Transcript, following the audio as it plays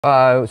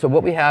So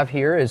what we have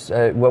here is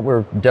what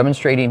we're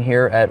demonstrating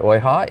here at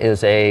EUHA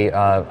is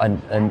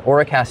an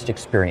Auracast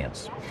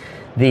experience.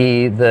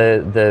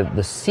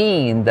 The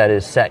scene that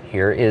is set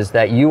here is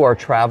that you are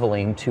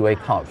traveling to a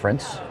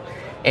conference,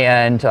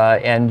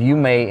 and you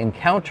may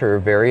encounter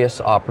various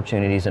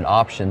opportunities and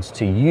options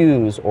to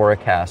use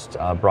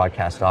Auracast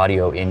broadcast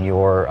audio in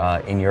your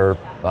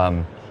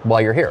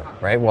while you're here,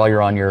 right? While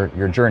you're on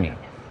your journey.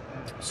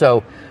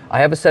 So I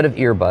have a set of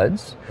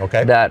earbuds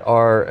that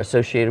are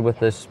associated with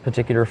this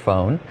particular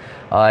phone.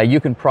 You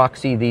can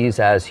proxy these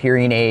as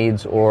hearing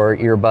aids or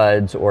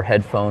earbuds or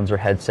headphones or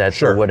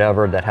headsets or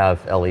whatever that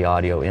have LE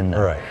audio in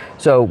them. Right.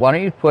 So why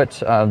don't you put,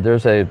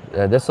 this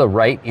is a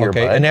right earbud.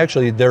 Okay, and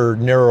actually they're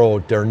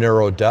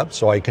narrow depth,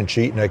 so I can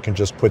cheat and I can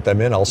just put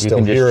them in. I'll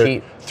still hear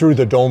it through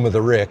the dome of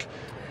the RIC.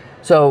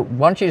 So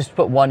why don't you just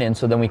put one in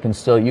so then you can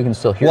still hear me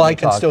talk. Well, I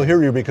can still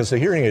hear you because the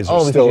hearing aids are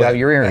still you have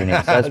your hearing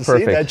aids. That's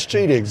perfect. See, that's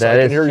cheating, so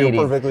I can hear you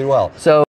perfectly well. So